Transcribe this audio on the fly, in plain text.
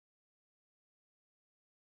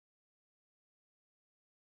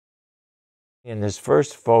In this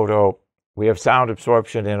first photo, we have sound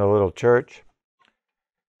absorption in a little church.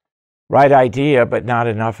 Right idea, but not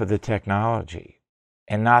enough of the technology,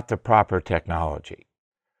 and not the proper technology.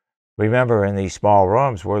 Remember, in these small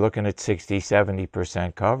rooms, we're looking at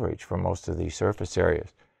 60–70% coverage for most of these surface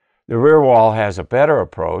areas. The rear wall has a better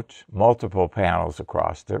approach, multiple panels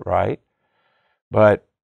across it, right? But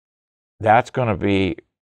that's going to be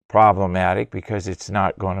problematic because it's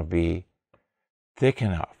not going to be thick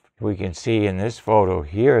enough. We can see in this photo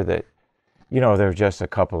here that, they're just a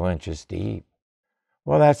couple inches deep.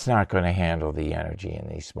 Well, that's not going to handle the energy in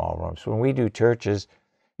these small rooms. When we do churches,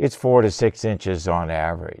 it's 4 to 6 inches on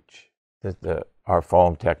average. Our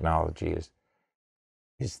foam technology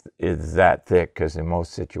is that thick, because in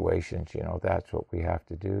most situations, that's what we have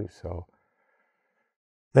to do. So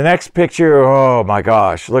the next picture, oh my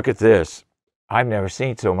gosh, look at this. I've never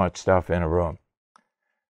seen so much stuff in a room.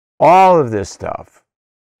 All of this stuff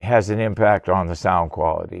has an impact on the sound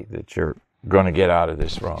quality that you're going to get out of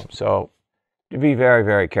this room. So to be very,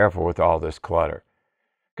 very careful with all this clutter.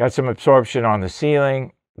 Got some absorption on the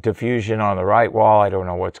ceiling, diffusion on the right wall. I don't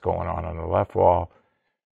know what's going on the left wall,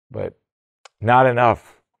 but not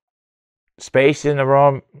enough space in the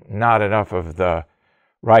room, not enough of the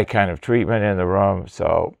right kind of treatment in the room.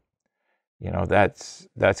 So, that's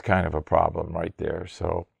kind of a problem right there.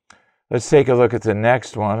 So let's take a look at the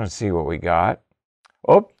next one and see what we got.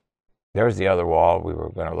 Oh, there's the other wall we were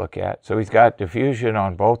going to look at. So he's got diffusion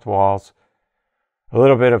on both walls, a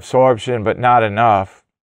little bit of absorption, but not enough,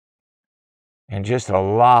 and just a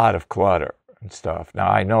lot of clutter and stuff. Now,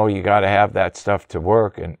 I know you got to have that stuff to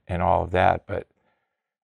work and all of that, but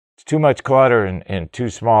it's too much clutter in too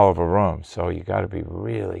small of a room, so you got to be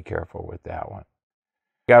really careful with that one.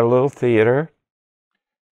 Got a little theater.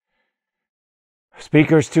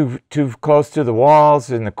 Speakers too close to the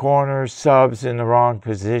walls, in the corners, subs in the wrong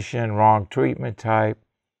position, wrong treatment type.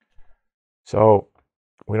 So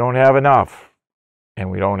we don't have enough,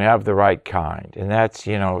 and we don't have the right kind. And that's,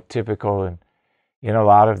 typical in a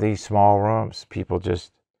lot of these small rooms. People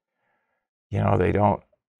just, they don't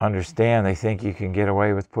understand. They think you can get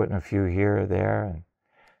away with putting a few here or there. And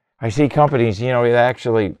I see companies, they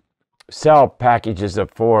actually sell packages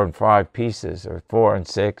of 4 and 5 pieces, or 4 and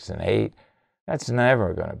 6 and 8. That's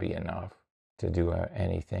never going to be enough to do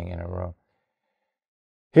anything in a room.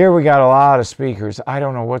 Here we got a lot of speakers. I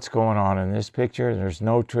don't know what's going on in this picture. There's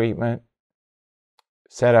no treatment.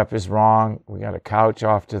 Setup is wrong. We got a couch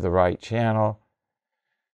off to the right channel.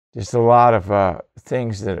 Just a lot of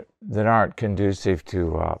things that aren't conducive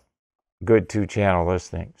to good 2-channel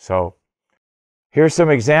listening. So here's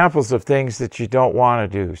some examples of things that you don't want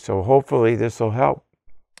to do. So hopefully this will help.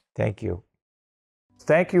 Thank you.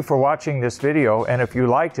 Thank you for watching this video, and if you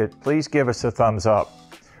liked it, please give us a thumbs up.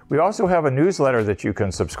 We also have a newsletter that you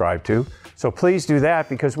can subscribe to, so please do that,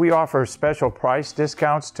 because we offer special price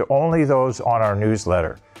discounts to only those on our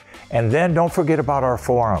newsletter. And then don't forget about our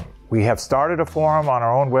forum. We have started a forum on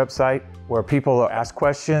our own website where people ask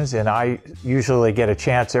questions, and I usually get a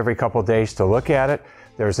chance every couple days to look at it.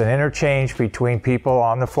 There's an interchange between people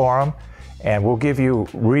on the forum, and we'll give you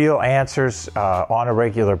real answers on a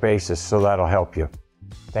regular basis, so that'll help you.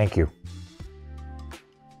 Thank you.